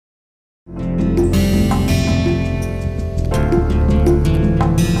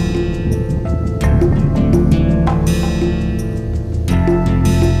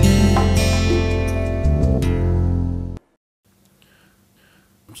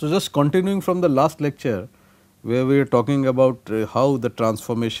So, just continuing from the last lecture, where we are talking about how the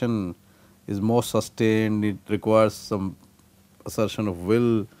transformation is more sustained, it requires some assertion of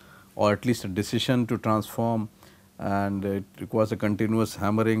will or at least a decision to transform, and it requires a continuous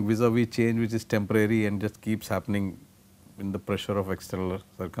hammering vis-a-vis change which is temporary and just keeps happening in the pressure of external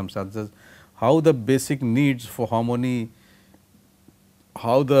circumstances. How the basic needs for harmony,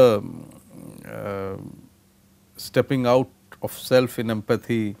 how the uh, stepping out of self in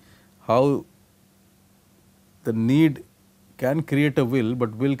empathy, how the need can create a will,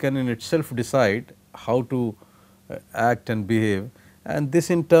 but will can in itself decide how to act and behave, and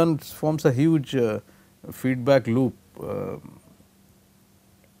this in turn forms a huge feedback loop.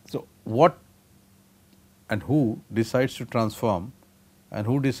 So, what and who decides to transform and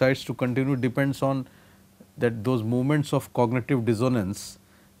who decides to continue depends on that those moments of cognitive dissonance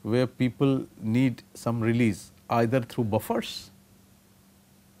where people need some release either through buffers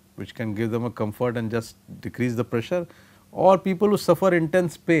which can give them a comfort and just decrease the pressure, or people who suffer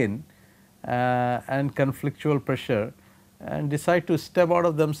intense pain and conflictual pressure and decide to step out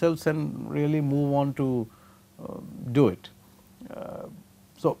of themselves and really move on to do it.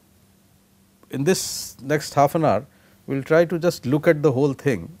 So, in this next half an hour, we will try to just look at the whole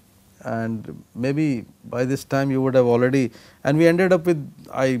thing, and maybe by this time you would have already, and we ended up with,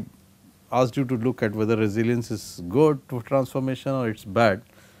 I asked you to look at whether resilience is good to transformation or it is bad.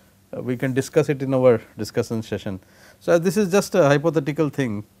 We can discuss it in our discussion session. So, this is just a hypothetical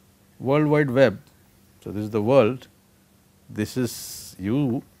thing, World Wide Web. So, this is the world, this is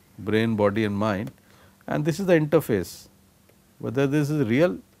you, brain, body and mind, and this is the interface, whether this is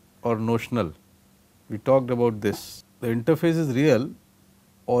real or notional. We talked about this. The interface is real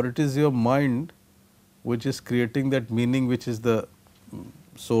or it is your mind which is creating that meaning which is the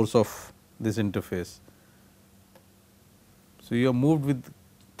source of this interface. So, you are moved with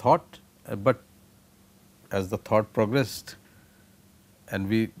thought, but as the thought progressed and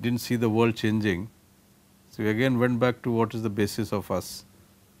we did not see the world changing. So, we again went back to what is the basis of us,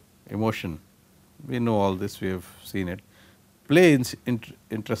 emotion. We know all this, we have seen it. Play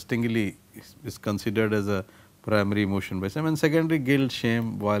interestingly is considered as a primary emotion by some, and secondary guilt,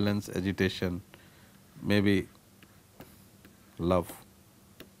 shame, violence, agitation, maybe love.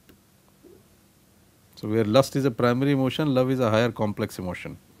 So, where lust is a primary emotion, love is a higher complex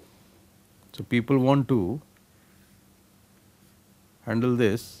emotion. So, people want to handle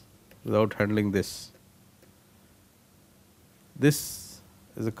this without handling this. This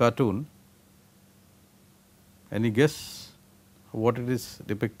is a cartoon. Any guess what it is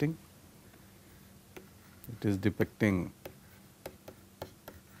depicting? It is depicting,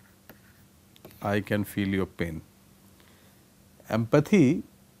 I can feel your pain. Empathy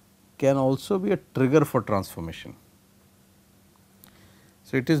can also be a trigger for transformation.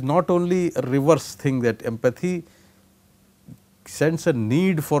 So, it is not only a reverse thing that empathy sends a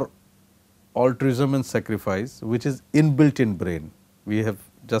need for altruism and sacrifice which is inbuilt in brain. We have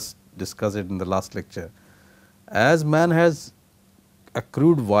just discussed it in the last lecture. As man has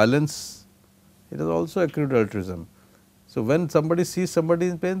accrued violence, it has also accrued altruism. So, when somebody sees somebody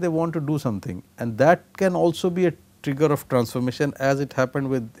in pain, they want to do something, and that can also be a trigger of transformation, as it happened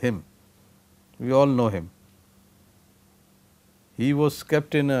with him. We all know him. He was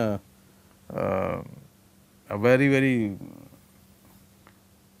kept in a very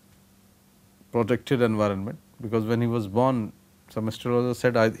protected environment, because when he was born, some astrologer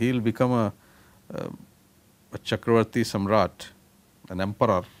said he will become a Chakravarti Samrat, an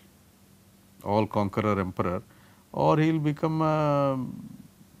emperor, all conqueror emperor, or he will become a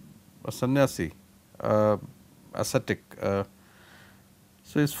sannyasi, ascetic.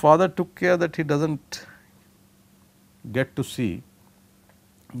 So, his father took care that he does not get to see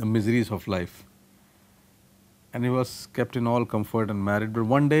the miseries of life, and he was kept in all comfort and married. But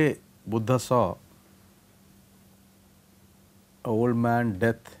one day Buddha saw a old man,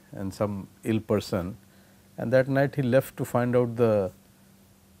 death and some ill person, and that night he left to find out the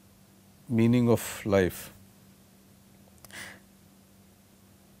meaning of life.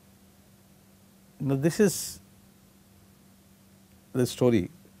 Now, this is the story,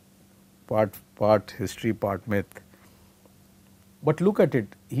 part history, part myth. But look at it,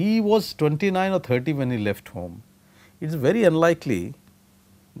 he was 29 or 30 when he left home. It is very unlikely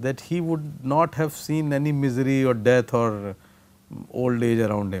that he would not have seen any misery or death or old age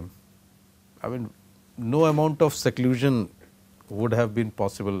around him. I mean, no amount of seclusion would have been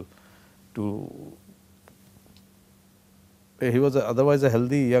possible to, he was otherwise a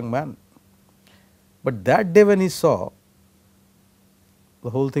healthy young man. But that day when he saw, the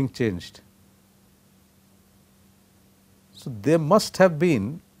whole thing changed. So, there must have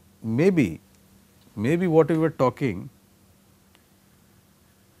been maybe, maybe what we were talking,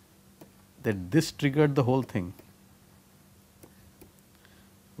 that this triggered the whole thing,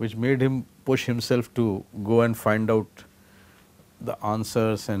 which made him push himself to go and find out the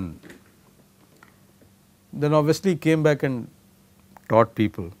answers, and then obviously he came back and taught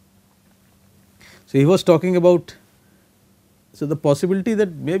people. So, he was talking about, so the possibility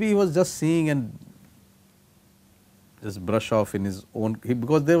that maybe he was just seeing and just brush off in his own,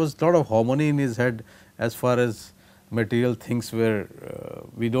 because there was a lot of harmony in his head as far as material things were,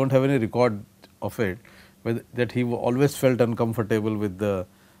 we do not have any record of it, but that he always felt uncomfortable with the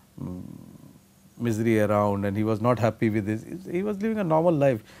misery around, and he was not happy with this. He was living a normal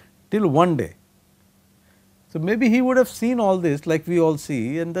life till one day. So, maybe he would have seen all this like we all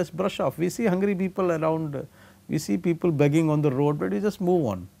see and just brush off. We see hungry people around, we see people begging on the road, but we just move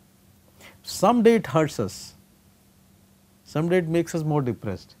on. Someday it hurts us, someday it makes us more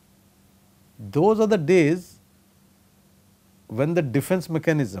depressed. Those are the days when the defense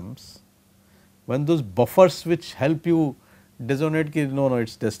mechanisms, when those buffers which help you dissonate, no, it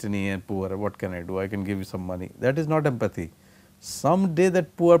is destiny and poor, what can I do, I can give you some money, that is not empathy. Someday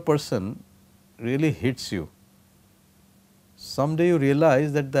that poor person really hits you. Someday you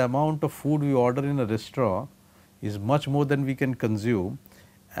realize that the amount of food we order in a restaurant is much more than we can consume,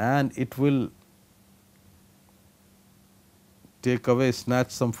 and it will take away,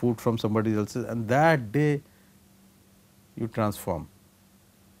 snatch some food from somebody else's, and that day you transform.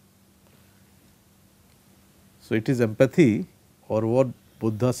 So, it is empathy, or what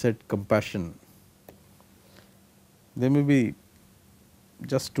Buddha said, compassion. There may be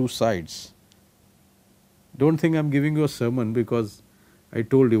just two sides. Do not think I am giving you a sermon, because I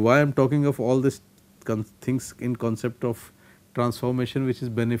told you why I am talking of all these things in concept of transformation which is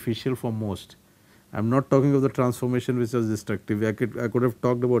beneficial for most. I am not talking of the transformation which was destructive. I could have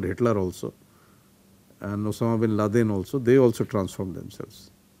talked about Hitler also, and Osama bin Laden also, they also transformed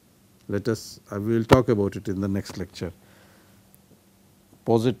themselves. Let us, I will talk about it in the next lecture.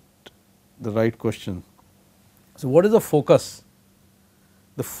 Posit the right question. So, what is the focus?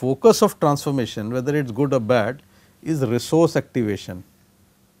 The focus of transformation, whether it is good or bad, is resource activation.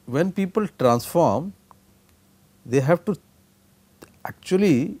 When people transform, they have to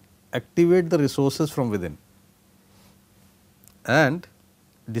actually activate the resources from within and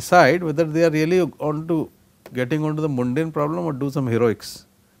decide whether they are really getting onto the mundane problem or do some heroics.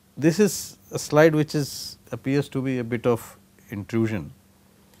 This is a slide which appears to be a bit of intrusion,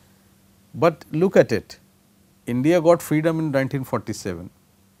 but look at it. India got freedom in 1947,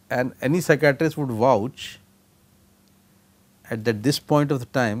 and any psychiatrist would vouch at this point of the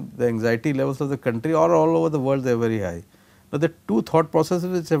time the anxiety levels of the country or all over the world, they are very high. Now, the two thought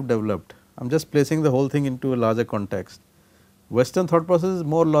processes which have developed, I am just placing the whole thing into a larger context. Western thought process is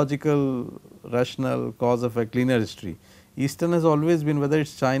more logical, rational, cause effect, linear history. Eastern has always been, whether it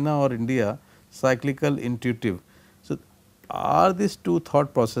is China or India, cyclical, intuitive. So, are these two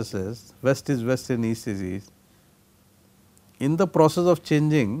thought processes, West is West and East is East, in the process of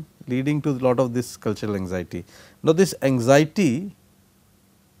changing, leading to a lot of this cultural anxiety. Now, this anxiety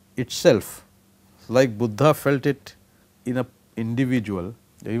itself, like Buddha felt it in a individual,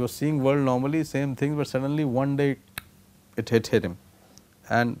 he was seeing world normally, same thing, but suddenly one day it hit him,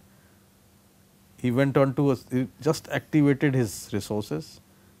 and he went on to he just activated his resources,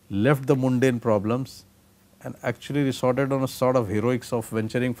 left the mundane problems, and actually resorted on a sort of heroics of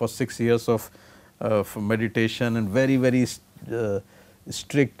venturing for 6 years of meditation and very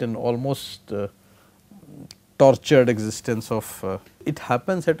strict and almost tortured existence of it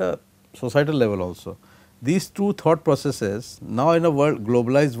happens at a societal level also. These two thought processes, now in a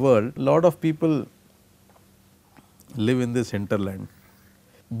globalized world, lot of people live in this hinterland,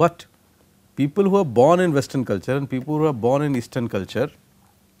 but people who are born in Western culture and people who are born in Eastern culture,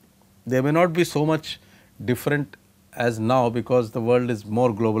 they may not be so much different as now, because the world is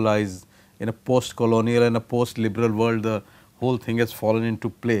more globalized. In a post colonial and a post liberal world, the whole thing has fallen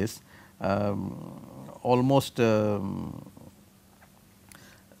into place, almost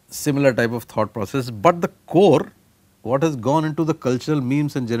similar type of thought process, but the core, what has gone into the cultural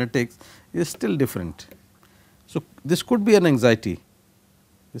memes and genetics, is still different. So, this could be an anxiety,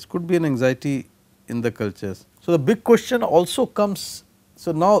 this could be an anxiety in the cultures. So, the big question also comes,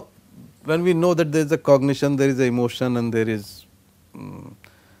 so now when we know that there is a cognition, there is a emotion, and there is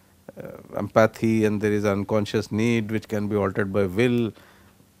empathy, and there is unconscious need which can be altered by will,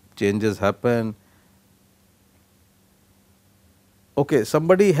 changes happen. Okay,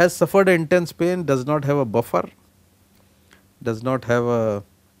 somebody has suffered intense pain, does not have a buffer, does not have a,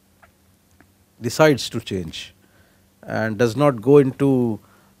 decides to change and does not go into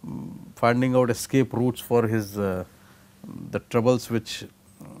finding out escape routes for his the troubles which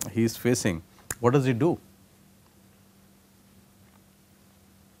he is facing, what does he do?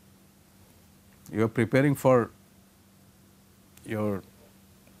 You are preparing for your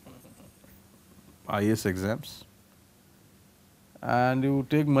IAS exams and you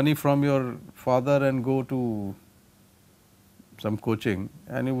take money from your father and go to some coaching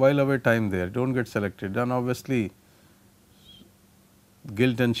and you while away time there, do not get selected, then obviously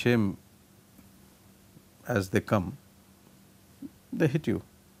guilt and shame as they come, they hit you.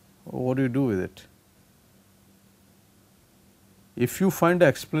 What do you do with it? If you find an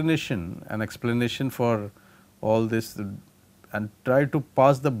explanation for all this and try to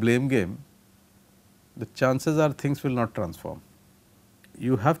pass the blame game, the chances are things will not transform.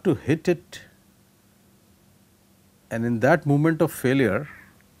 You have to hit it, and in that moment of failure,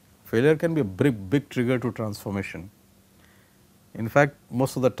 failure can be a big trigger to transformation. In fact,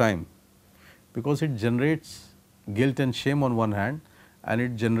 most of the time, because it generates guilt and shame on one hand and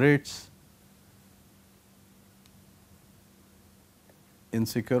it generates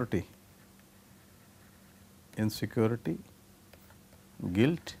insecurity,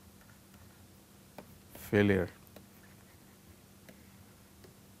 guilt, failure.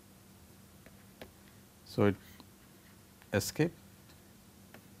 So, it escape,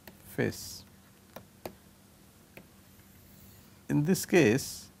 face. In this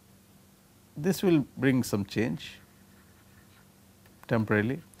case, this will bring some change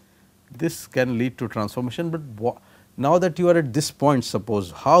temporarily. This can lead to transformation, but now that you are at this point,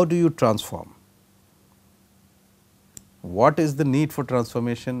 suppose, how do you transform? What is the need for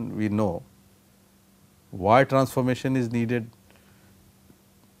transformation? We know. Why transformation is needed?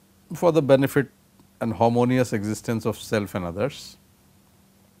 For the benefit and harmonious existence of self and others,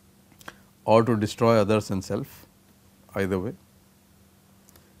 or to destroy others and self, either way.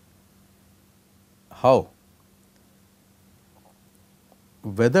 How?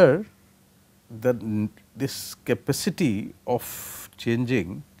 Whether this capacity of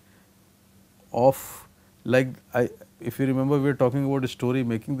changing, of like if you remember, we were talking about a story,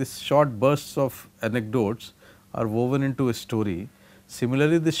 making this short bursts of anecdotes are woven into a story.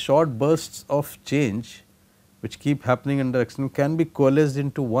 Similarly, the short bursts of change which keep happening under action can be coalesced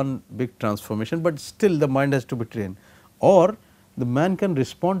into one big transformation, but still the mind has to be trained, or the man can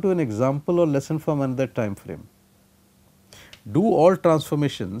respond to an example or lesson from another time frame. Do all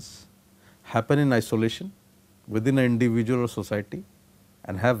transformations happen in isolation within an individual or society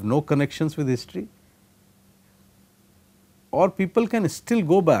and have no connections with history, or people can still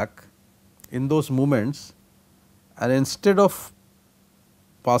go back in those moments and instead of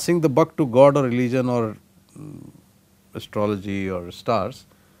passing the buck to God or religion or astrology or stars,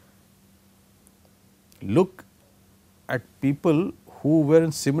 look at people who were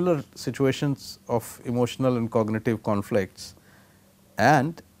in similar situations of emotional and cognitive conflicts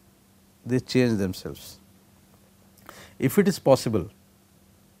and they change themselves. If it is possible,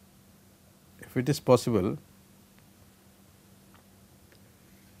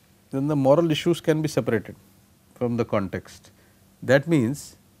 then the moral issues can be separated from the context. That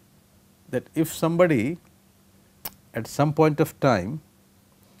means that if somebody at some point of time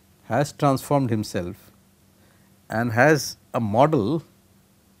has transformed himself and has a model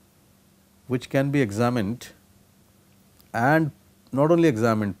which can be examined and not only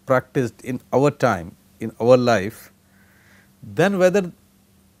examined, practiced in our time, in our life, then whether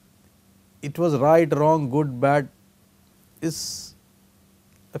it was right, wrong, good, bad is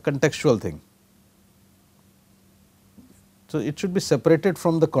a contextual thing. So, it should be separated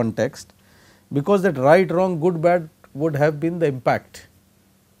from the context, because that right, wrong, good, bad would have been the impact.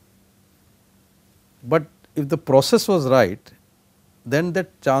 But if the process was right, then the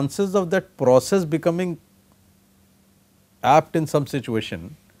chances of that process becoming apt in some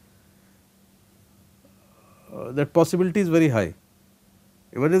situation, that possibility is very high.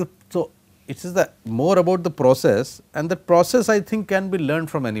 So, it is more about the process, and that process I think can be learned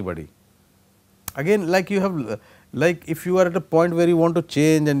from anybody. Again, like you have, like if you are at a point where you want to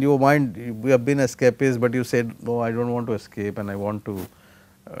change and your mind, you have been escapist, but you said no, I do not want to escape and I want to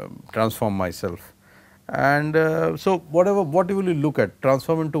transform myself. And so, what will you look at,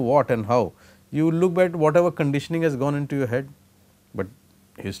 transform into what and how? You will look at whatever conditioning has gone into your head, but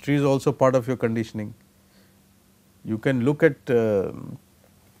history is also part of your conditioning. You can look at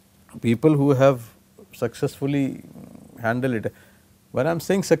people who have successfully handled it. When I am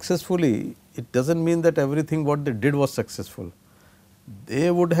saying successfully, it does not mean that everything what they did was successful. They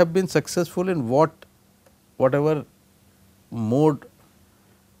would have been successful in whatever mode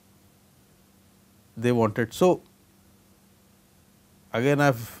they wanted. So, again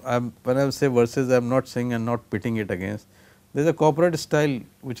when I say versus, I am not saying I am not pitting it against. There is a corporate style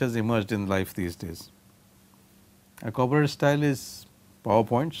which has emerged in life these days. A corporate style is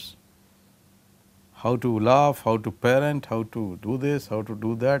PowerPoints, how to laugh, how to parent, how to do this, how to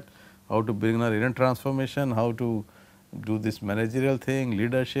do that, how to bring an inner transformation, how to do this managerial thing,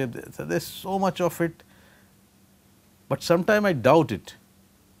 leadership. So, there is so much of it, but sometimes I doubt it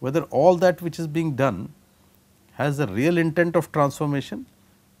whether all that which is being done has a real intent of transformation,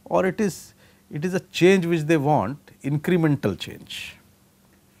 or it is a change which they want, incremental change.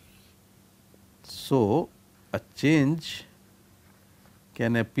 So, a change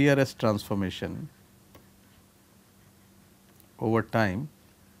can appear as transformation over time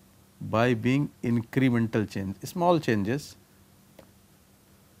by being incremental change, small changes,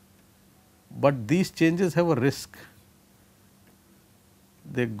 but these changes have a risk.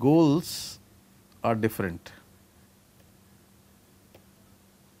 Their goals are different,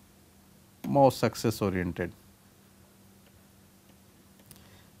 more success oriented,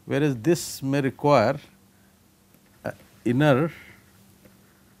 whereas this may require inner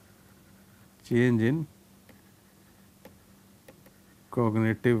change in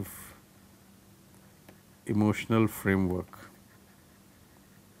cognitive emotional framework.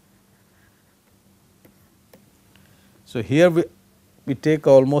 So, here we take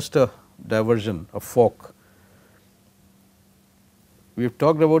almost a diversion, a fork. We have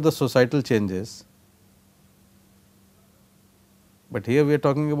talked about the societal changes, but here we are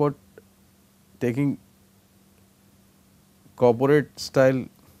talking about taking corporate style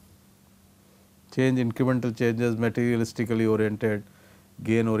change, incremental changes, materialistically oriented,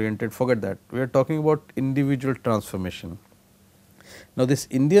 gain oriented, forget that. We are talking about individual transformation. Now, this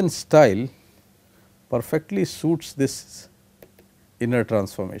Indian style perfectly suits this inner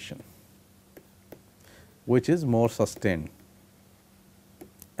transformation, which is more sustained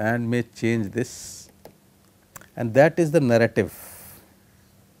and may change this, and that is the narrative,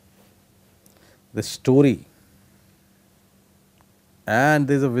 the story, and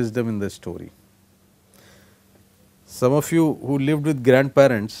there is a wisdom in the story. Some of you who lived with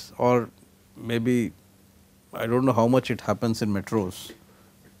grandparents, or maybe I do not know how much it happens in metros,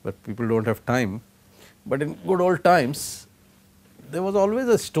 but people do not have time, but in good old times there was always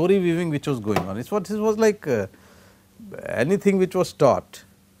a story weaving which was going on. It was like anything which was taught,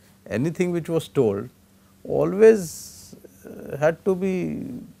 anything which was told always had to be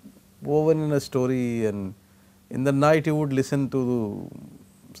woven in a story, and in the night you would listen to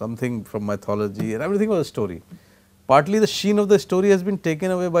something from mythology, and everything was a story. Partly the sheen of the story has been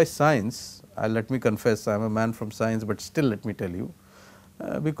taken away by science. Let me confess, I am a man from science, but still let me tell you,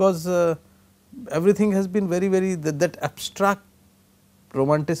 because everything has been very that abstract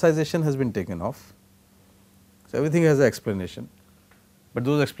romanticization has been taken off. So, everything has an explanation, but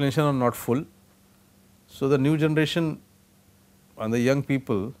those explanations are not full. So, the new generation and the young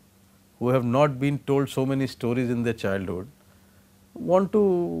people who have not been told so many stories in their childhood want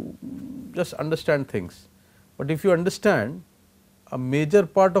to just understand things. But if you understand, a major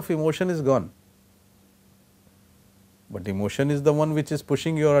part of emotion is gone, but emotion is the one which is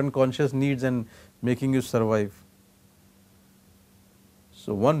pushing your unconscious needs and making you survive.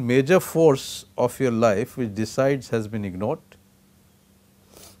 So, one major force of your life which decides has been ignored,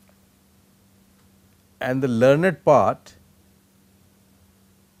 and the learned part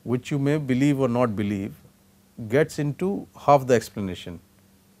which you may believe or not believe gets into half the explanation.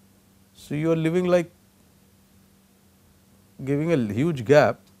 So, you are living like giving a huge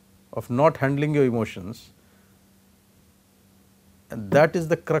gap of not handling your emotions, and that is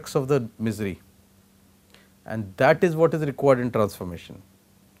the crux of the misery, and that is what is required in transformation.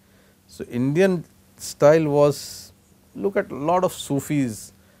 So, Indian style was, look at a lot of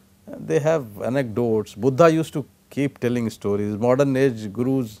Sufis, they have anecdotes. Buddha used to keep telling stories. Modern age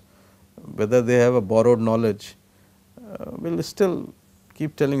gurus, whether they have a borrowed knowledge, will still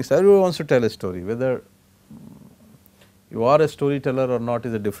keep telling stories. Everyone wants to tell a story, whether you are a storyteller or not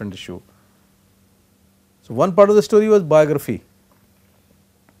is a different issue. So, one part of the story was biography.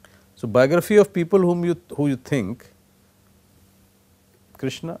 So, biography of people who you think,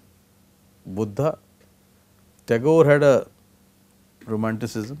 Krishna, Buddha, Tagore had a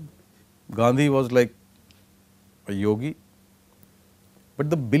romanticism, Gandhi was like a yogi, but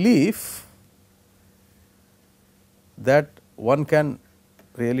the belief that one can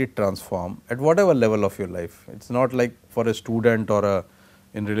really transform at whatever level of your life. It is not like for a student or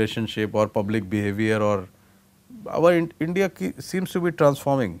in relationship or public behavior, or our India seems to be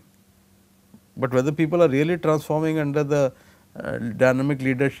transforming, but whether people are really transforming under the dynamic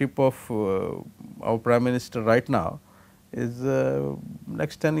leadership of our Prime Minister right now is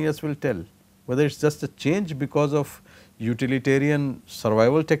next 10 years will tell whether it is just a change because of utilitarian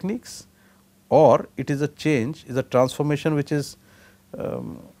survival techniques, or it is a change, is a transformation which is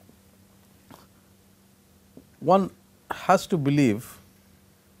one has to believe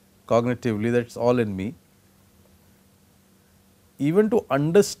cognitively that it is all in me. Even to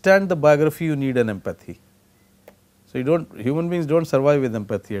understand the biography you need an empathy. So, you do not, human beings do not survive with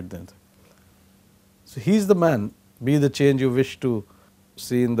empathy at the end. So, he is the man, be the change you wish to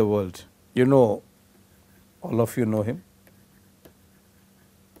see in the world. You know, all of you know him,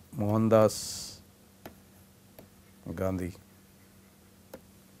 Mohandas Gandhi.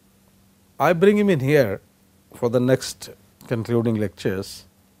 I bring him in here for the next concluding lectures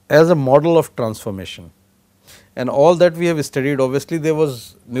as a model of transformation. And all that we have studied, obviously there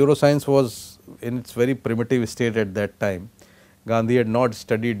was neuroscience was in its very primitive state at that time. Gandhi had not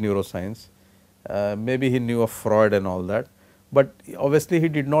studied neuroscience, maybe he knew of Freud and all that, but obviously he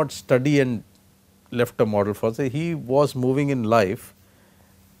did not study and left a model for us. He was moving in life.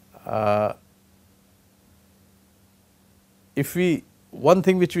 If we, one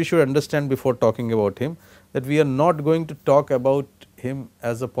thing which we should understand before talking about him, that we are not going to talk about him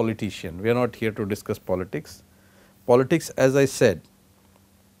as a politician. We are not here to discuss politics. Politics, as I said,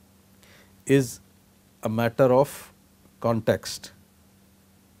 is a matter of context,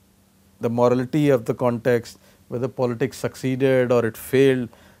 the morality of the context, whether politics succeeded or it failed.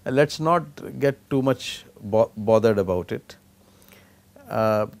 Let us not get too much bothered about it,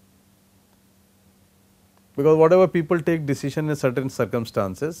 because whatever people take decision in certain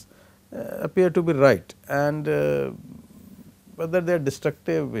circumstances appear to be right, and whether they are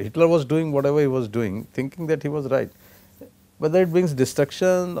destructive. Hitler was doing whatever he was doing, thinking that he was right. Whether it brings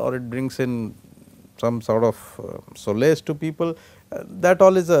destruction or it brings in some sort of solace to people, that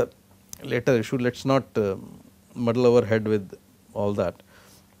all is a later issue. Let us not muddle our head with all that.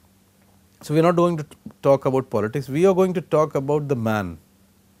 So, we are not going to talk about politics, we are going to talk about the man,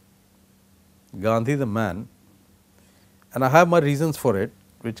 Gandhi the man, and I have my reasons for it,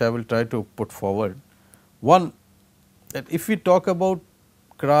 which I will try to put forward. One, that if we talk about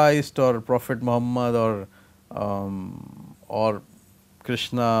Christ or Prophet Muhammad or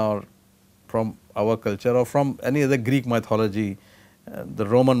Krishna or from our culture or from any other Greek mythology, the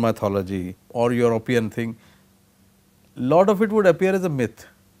Roman mythology or European thing, lot of it would appear as a myth,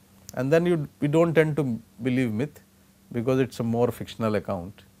 and then we do not tend to believe myth because it is a more fictional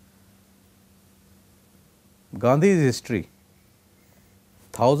account. Gandhi's history,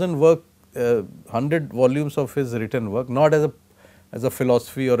 100 volumes of his written work, not as a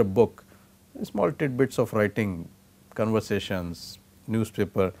philosophy or a book, small tidbits of writing, conversations,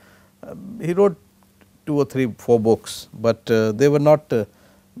 newspaper. He wrote 2 or 3, 4 books, but they were not,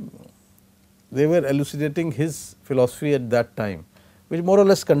 they were elucidating his philosophy at that time, which more or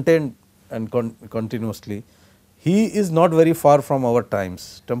less contained and continuously. He is not very far from our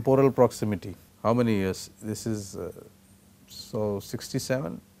times, temporal proximity. How many years? This is so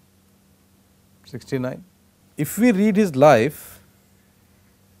 67, 69. If we read his life,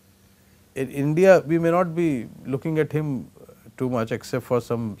 in India we may not be looking at him too much except for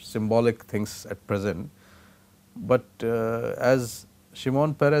some symbolic things at present, but as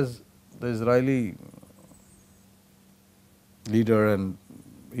Shimon Peres, the Israeli leader, and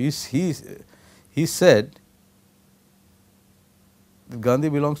he said that Gandhi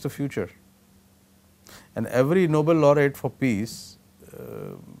belongs to future, and every Nobel laureate for peace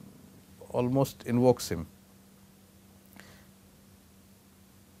almost invokes him.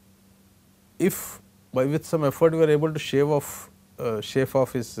 If with some effort we are able to shave off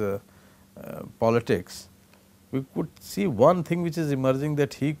his politics, we could see one thing which is emerging,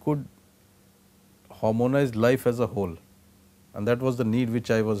 that he could harmonize life as a whole, and that was the need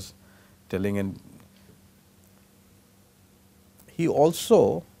which I was telling. And he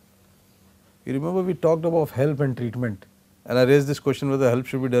also, you remember we talked about help and treatment, and I raised this question whether help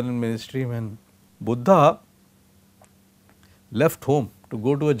should be done in mainstream. And Buddha left home to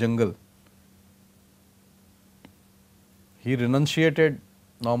go to a jungle. He renunciated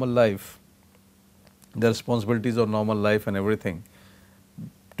normal life, the responsibilities of normal life and everything,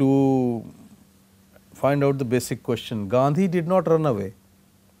 to find out the basic question. Gandhi did not run away.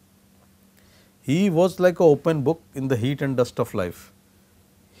 He was like an open book in the heat and dust of life.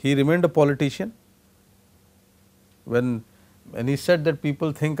 He remained a politician. When he said that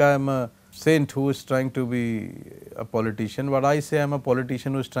people think I am a saint who is trying to be a politician, but I say I am a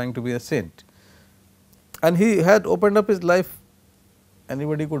politician who is trying to be a saint. And he had opened up his life,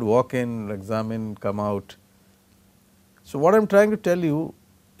 anybody could walk in, examine, come out. So, what I am trying to tell you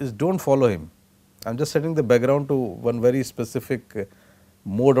is, do not follow him. I am just setting the background to one very specific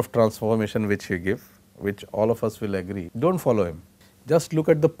mode of transformation which he give, which all of us will agree. Do not follow him, just look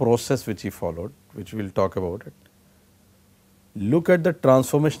at the process which he followed, which we will talk about it. Look at the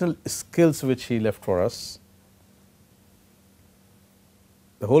transformational skills which he left for us.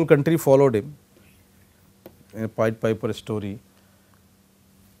 The whole country followed him in a Pied Piper story.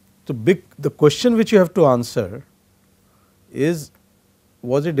 The question which you have to answer is,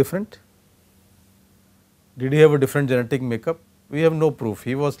 was he different? Did he have a different genetic makeup? We have no proof.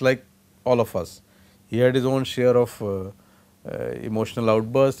 He was like all of us. He had his own share of emotional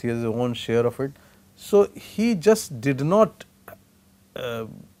outbursts, he has his own share of it. So, he just did not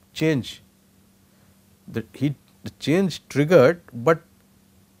change. The change triggered, but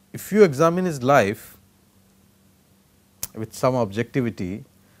if you examine his life with some objectivity,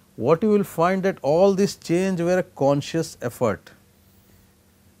 what you will find that all this change were a conscious effort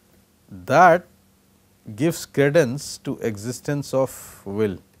that gives credence to existence of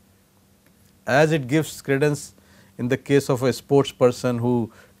will, as it gives credence in the case of a sports person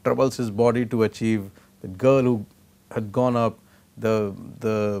who troubles his body to achieve, the girl who had gone up, the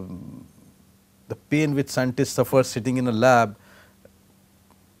pain which scientists suffer sitting in a lab,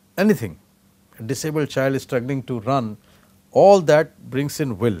 anything, a disabled child is struggling to run, all that brings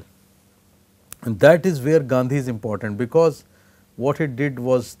in will. And that is where Gandhi is important, because what he did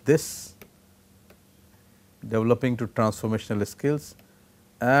was this, developing to transformational skills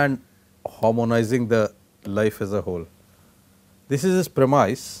and harmonizing the life as a whole. This is his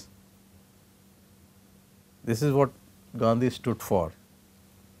premise. This is what Gandhi stood for: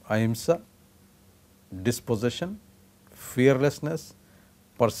 ahimsa, dispossession, fearlessness,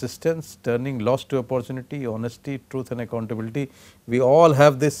 persistence, turning loss to opportunity, honesty, truth and accountability. We all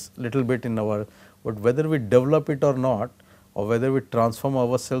have this little bit in our, but whether we develop it or not, or whether we transform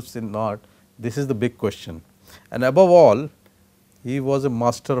ourselves in not, this is the big question. And above all, he was a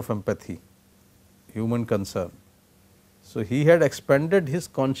master of empathy, human concern. So, he had expanded his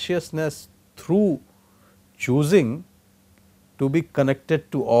consciousness through choosing to be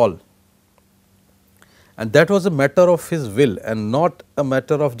connected to all, and that was a matter of his will and not a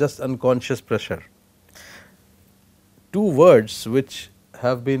matter of just unconscious pressure. Two words which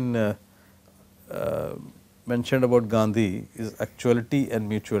have been mentioned about Gandhi is actuality and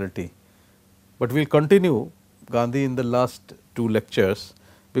mutuality, but we will continue Gandhi in the last two lectures,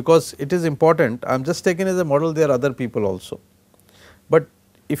 because it is important. I am just taking as a model, there are other people also, but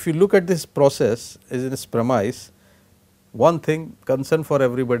if you look at this process as in its premise, one thing, concern for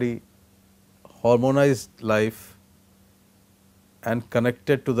everybody, harmonized life and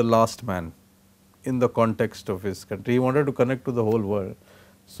connected to the last man in the context of his country. He wanted to connect to the whole world.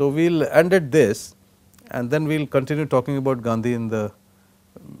 So, we will end at this, and then we will continue talking about Gandhi in the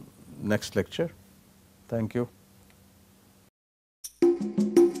next lecture. Thank you.